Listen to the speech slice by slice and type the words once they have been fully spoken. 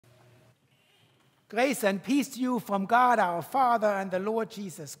Grace and peace to you from God our Father and the Lord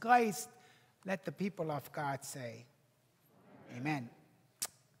Jesus Christ. Let the people of God say, Amen.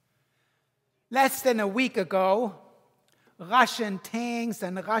 Less than a week ago, Russian tanks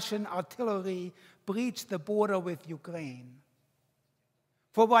and Russian artillery breached the border with Ukraine.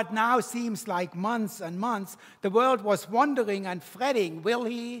 For what now seems like months and months, the world was wondering and fretting, will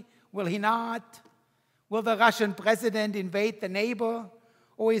he not? Will the Russian president invade the neighbor?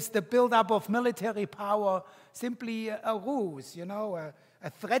 Or is the buildup of military power simply a ruse, a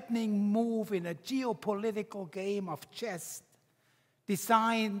threatening move in a geopolitical game of chess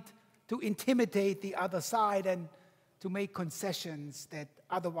designed to intimidate the other side and to make concessions that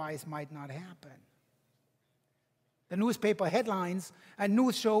otherwise might not happen? The newspaper headlines and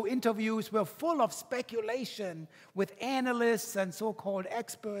news show interviews were full of speculation with analysts and so-called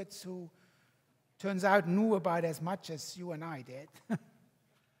experts who, turns out, knew about as much as you and I did.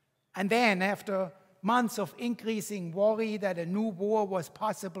 And then, after months of increasing worry that a new war was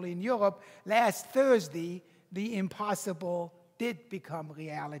possible in Europe, last Thursday, the impossible did become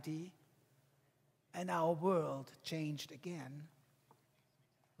reality, and our world changed again.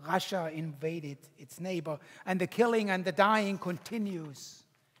 Russia invaded its neighbor, and the killing and the dying continues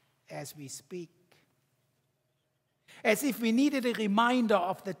as we speak. As if we needed a reminder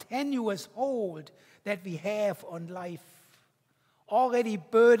of the tenuous hold that we have on life, already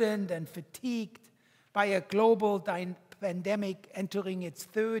burdened and fatigued by a global pandemic entering its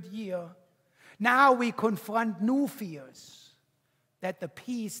third year. Now we confront new fears that the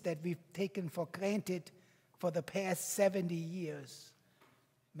peace that we've taken for granted for the past 70 years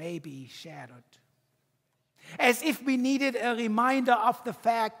may be shattered. As if we needed a reminder of the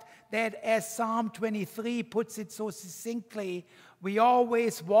fact that, as Psalm 23 puts it so succinctly, we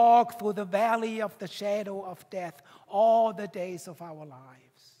always walk through the valley of the shadow of death all the days of our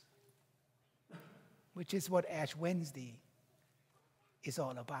lives, which is what Ash Wednesday is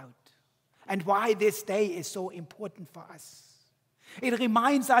all about, and why this day is so important for us. It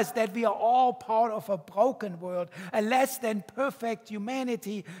reminds us that we are all part of a broken world, a less than perfect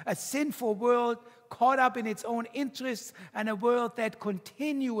humanity, a sinful world caught up in its own interests, and a world that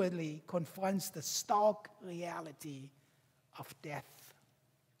continually confronts the stark reality of death.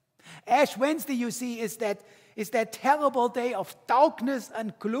 Ash Wednesday, you see, is that terrible day of darkness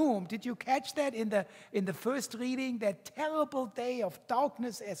and gloom. Did you catch that in the first reading? That terrible day of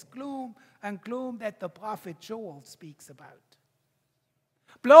darkness as gloom that the prophet Joel speaks about.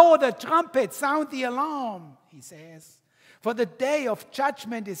 Blow the trumpet, sound the alarm, he says, for the day of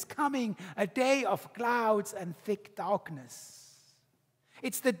judgment is coming, a day of clouds and thick darkness.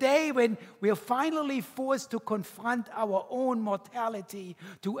 It's the day when we are finally forced to confront our own mortality,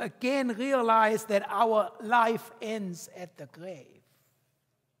 to again realize that our life ends at the grave.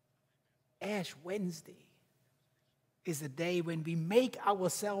 Ash Wednesday is a day when we make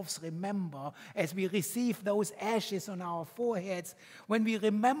ourselves remember, as we receive those ashes on our foreheads, when we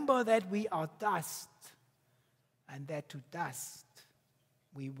remember that we are dust, and that to dust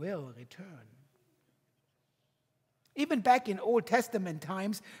we will return. Even back in Old Testament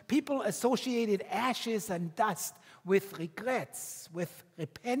times, people associated ashes and dust with regrets, with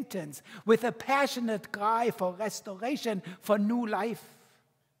repentance, with a passionate cry for restoration, for new life.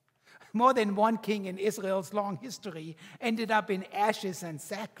 More than one king in Israel's long history ended up in ashes and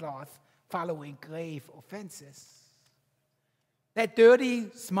sackcloth following grave offenses. That dirty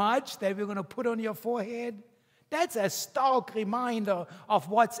smudge that we're going to put on your forehead, that's a stark reminder of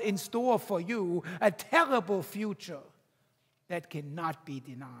what's in store for you, a terrible future that cannot be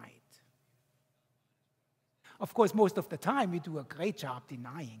denied. Of course, most of the time we do a great job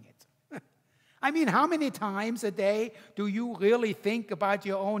denying it. I mean, how many times a day do you really think about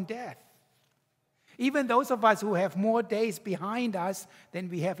your own death? Even those of us who have more days behind us than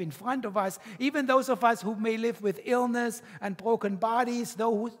we have in front of us, even those of us who may live with illness and broken bodies,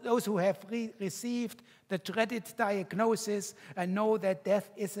 those who have received the dreaded diagnosis and know that death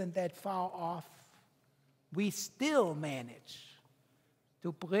isn't that far off, we still manage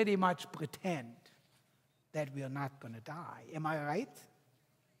to pretty much pretend that we are not going to die. Am I right?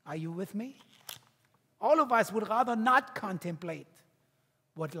 Are you with me? All of us would rather not contemplate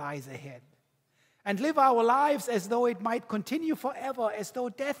what lies ahead and live our lives as though it might continue forever, as though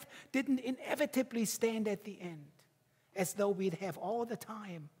death didn't inevitably stand at the end, as though we'd have all the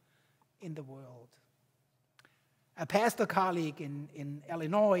time in the world. A pastor colleague in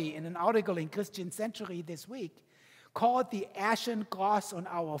Illinois, in an article in Christian Century this week, called the ashen cross on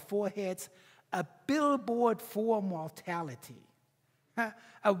our foreheads a billboard for mortality.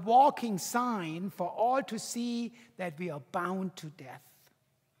 A walking sign for all to see that we are bound to death.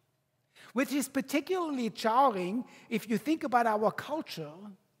 which is particularly jarring if you think about our culture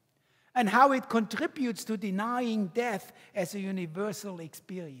and how it contributes to denying death as a universal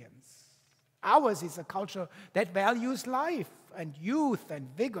experience. Ours is a culture that values life and youth and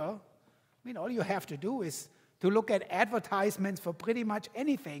vigor. I mean, all you have to do is to look at advertisements for pretty much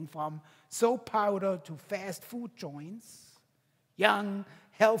anything from soap powder to fast food joints. Young,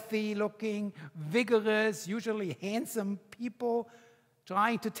 healthy-looking, vigorous, usually handsome people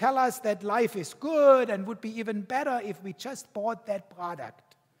trying to tell us that life is good and would be even better if we just bought that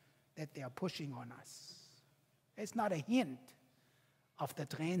product that they are pushing on us. There's not a hint of the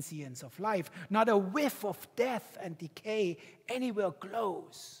transience of life, not a whiff of death and decay anywhere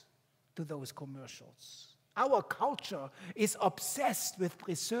close to those commercials. Our culture is obsessed with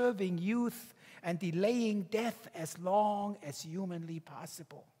preserving youth and delaying death as long as humanly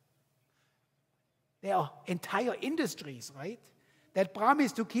possible. There are entire industries, right, that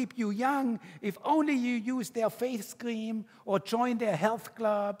promise to keep you young if only you use their face cream or join their health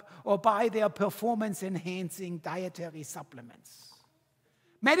club or buy their performance-enhancing dietary supplements.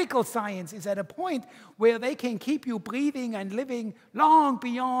 Medical science is at a point where they can keep you breathing and living long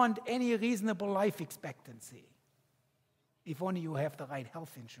beyond any reasonable life expectancy, if only you have the right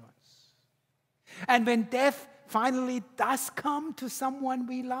health insurance. And when death finally does come to someone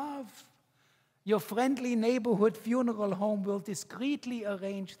we love, your friendly neighborhood funeral home will discreetly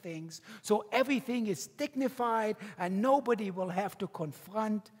arrange things so everything is dignified and nobody will have to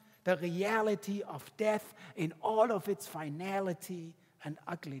confront the reality of death in all of its finality and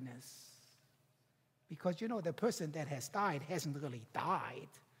ugliness. Because, the person that has died hasn't really died.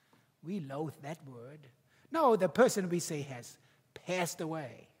 We loathe that word. No, the person we say has passed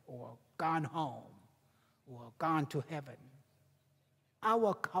away or gone home or gone to heaven.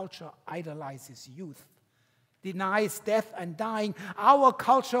 Our culture idolizes youth, denies death and dying. Our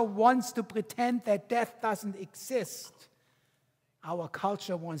culture wants to pretend that death doesn't exist. Our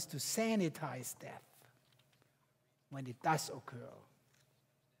culture wants to sanitize death when it does occur.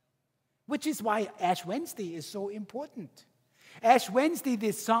 Which is why Ash Wednesday is so important. Ash Wednesday,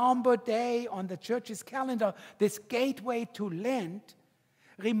 this somber day on the church's calendar, this gateway to Lent,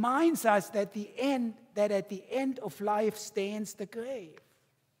 reminds us that at the end of life stands the grave.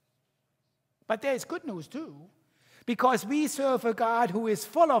 But there is good news too, because we serve a God who is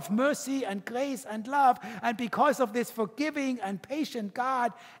full of mercy and grace and love, and because of this forgiving and patient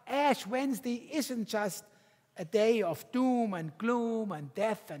God, Ash Wednesday isn't just a day of doom and gloom and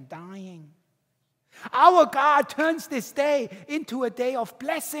death and dying. Our God turns this day into a day of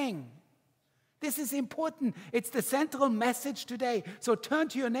blessing. This is important. It's the central message today. So turn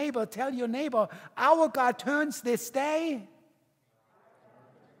to your neighbor, tell your neighbor, our God turns this day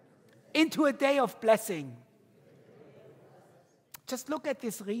into a day of blessing. Just look at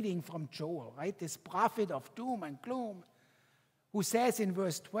this reading from Joel, right? This prophet of doom and gloom, who says in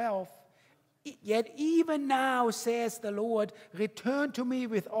verse 12, "Yet even now, says the Lord, return to me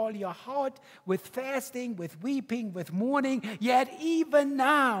with all your heart, with fasting, with weeping, with mourning. Yet even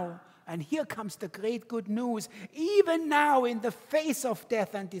now," and here comes the great good news, even now in the face of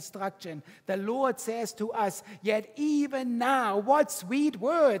death and destruction, the Lord says to us, "Yet even now," what sweet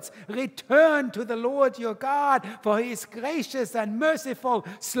words, "return to the Lord your God, for he is gracious and merciful,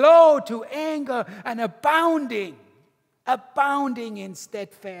 slow to anger, and abounding in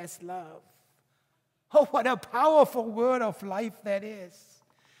steadfast love." Oh, what a powerful word of life that is.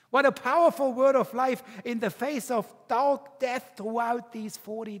 What a powerful word of life in the face of dark death throughout these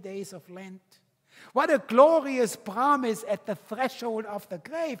 40 days of Lent. What a glorious promise at the threshold of the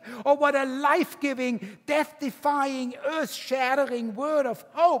grave. Or what a life-giving, death-defying, earth-shattering word of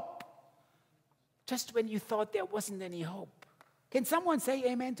hope. Just when you thought there wasn't any hope. Can someone say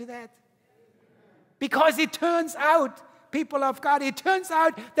amen to that? Because it turns out, people of God, it turns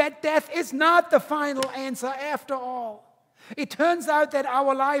out that death is not the final answer after all. It turns out that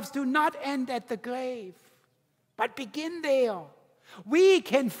our lives do not end at the grave, but begin there. We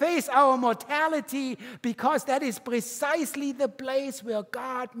can face our mortality because that is precisely the place where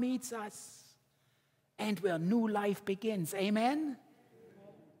God meets us and where new life begins. Amen?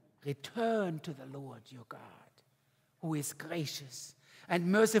 Return to the Lord your God, who is gracious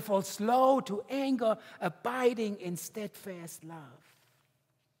and merciful, slow to anger, abiding in steadfast love.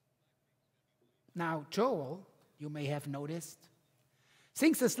 Now, Joel, you may have noticed,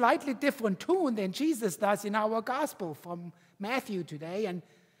 sings a slightly different tune than Jesus does in our gospel from Matthew today, and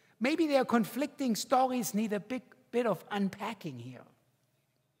maybe their conflicting stories need a big bit of unpacking here.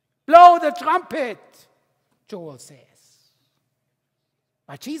 Blow the trumpet, Joel says.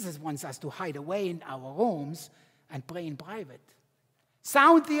 But Jesus wants us to hide away in our rooms and pray in private.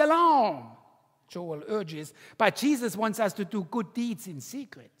 Sound the alarm, Joel urges, but Jesus wants us to do good deeds in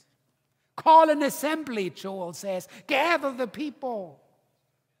secret. Call an assembly, Joel says. Gather the people.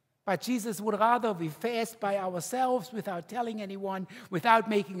 But Jesus would rather we fast by ourselves without telling anyone, without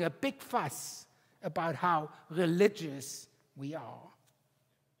making a big fuss about how religious we are.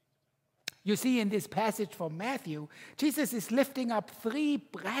 You see, in this passage from Matthew, Jesus is lifting up three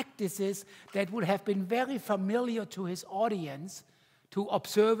practices that would have been very familiar to his audience, to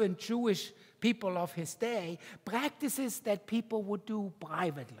observant Jewish people of his day, practices that people would do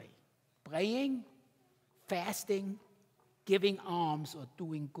privately. Praying, fasting, giving alms, or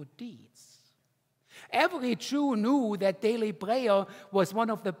doing good deeds. Every Jew knew that daily prayer was one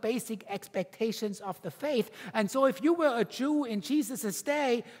of the basic expectations of the faith. And so if you were a Jew in Jesus'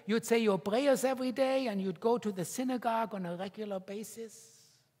 day, you'd say your prayers every day and you'd go to the synagogue on a regular basis.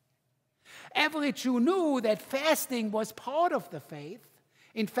 Every Jew knew that fasting was part of the faith.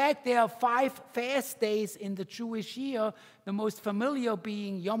 In fact, there are 5 fast days in the Jewish year, the most familiar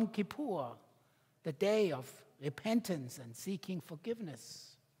being Yom Kippur, the day of repentance and seeking forgiveness.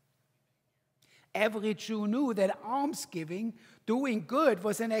 Every Jew knew that almsgiving, doing good,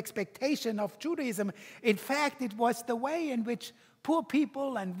 was an expectation of Judaism. In fact, it was the way in which poor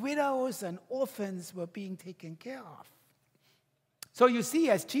people and widows and orphans were being taken care of. So you see,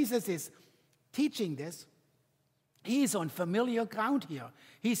 as Jesus is teaching this, he's on familiar ground here.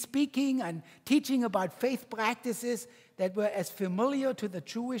 He's speaking and teaching about faith practices that were as familiar to the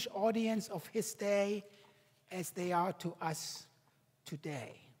Jewish audience of his day as they are to us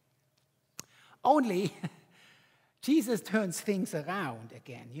today. Only Jesus turns things around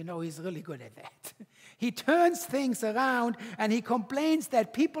again. You know, he's really good at that. He turns things around and he complains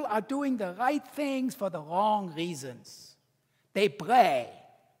that people are doing the right things for the wrong reasons. They pray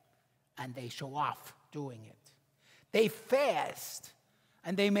and they show off doing it. They fast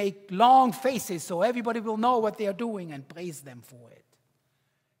and they make long faces so everybody will know what they are doing and praise them for it.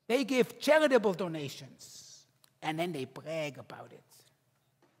 They give charitable donations and then they brag about it.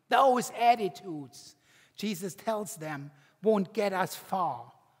 Those attitudes, Jesus tells them, won't get us far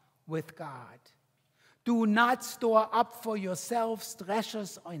with God. Do not store up for yourselves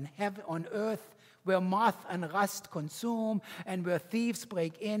treasures on earth, where moth and rust consume and where thieves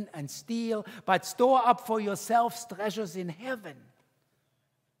break in and steal, but store up for yourselves treasures in heaven.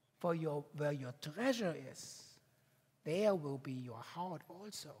 For where your treasure is, there will be your heart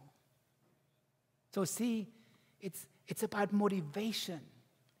also. So see, it's about motivation.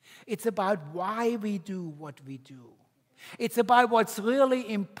 It's about why we do what we do. It's about what's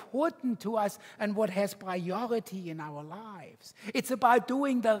really important to us and what has priority in our lives. It's about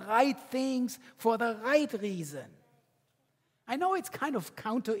doing the right things for the right reason. I know it's kind of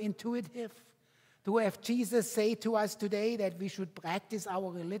counterintuitive to have Jesus say to us today that we should practice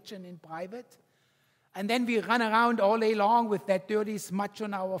our religion in private, and then we run around all day long with that dirty smudge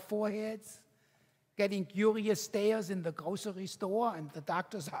on our foreheads, getting curious stares in the grocery store and the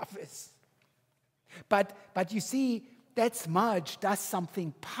doctor's office. But you see, that smudge does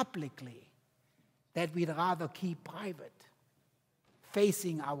something publicly that we'd rather keep private,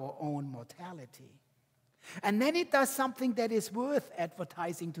 facing our own mortality. And then it does something that is worth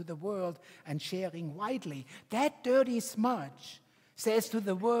advertising to the world and sharing widely. That dirty smudge says to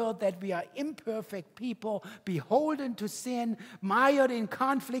the world that we are imperfect people, beholden to sin, mired in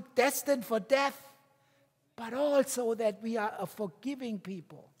conflict, destined for death, but also that we are a forgiving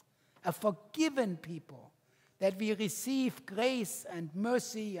people, a forgiven people, that we receive grace and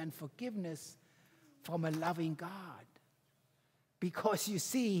mercy and forgiveness from a loving God. Because you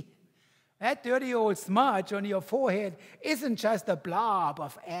see, that dirty old smudge on your forehead isn't just a blob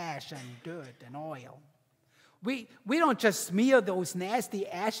of ash and dirt and oil. We don't just smear those nasty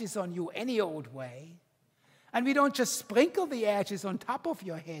ashes on you any old way. And we don't just sprinkle the ashes on top of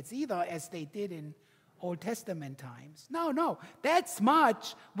your heads either, as they did in Old Testament times. No. That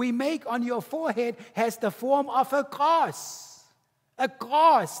smudge we make on your forehead has the form of a cross. A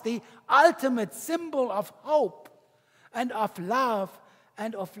cross, the ultimate symbol of hope and of love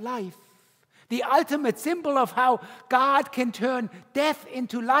and of life. The ultimate symbol of how God can turn death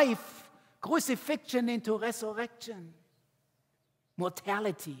into life, crucifixion into resurrection,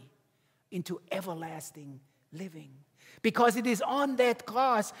 mortality into everlasting living. Because it is on that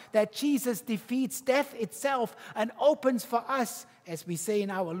cross that Jesus defeats death itself and opens for us, as we say in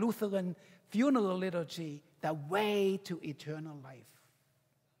our Lutheran funeral liturgy, the way to eternal life.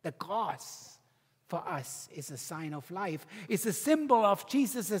 The cross for us is a sign of life. It's a symbol of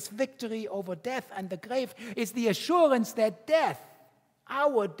Jesus' victory over death and the grave. It's the assurance that death,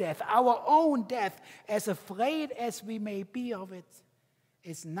 our own death, as afraid as we may be of it,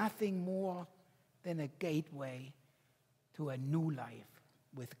 is nothing more than a gateway to a new life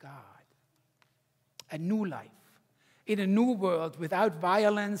with God. A new life in a new world without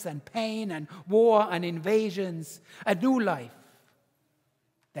violence and pain and war and invasions. A new life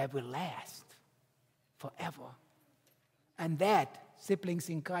that will last forever. And that, siblings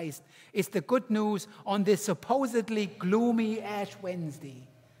in Christ, is the good news on this supposedly gloomy Ash Wednesday.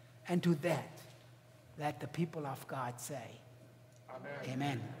 And to that, let the people of God say, Amen.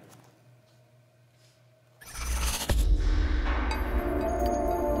 Amen.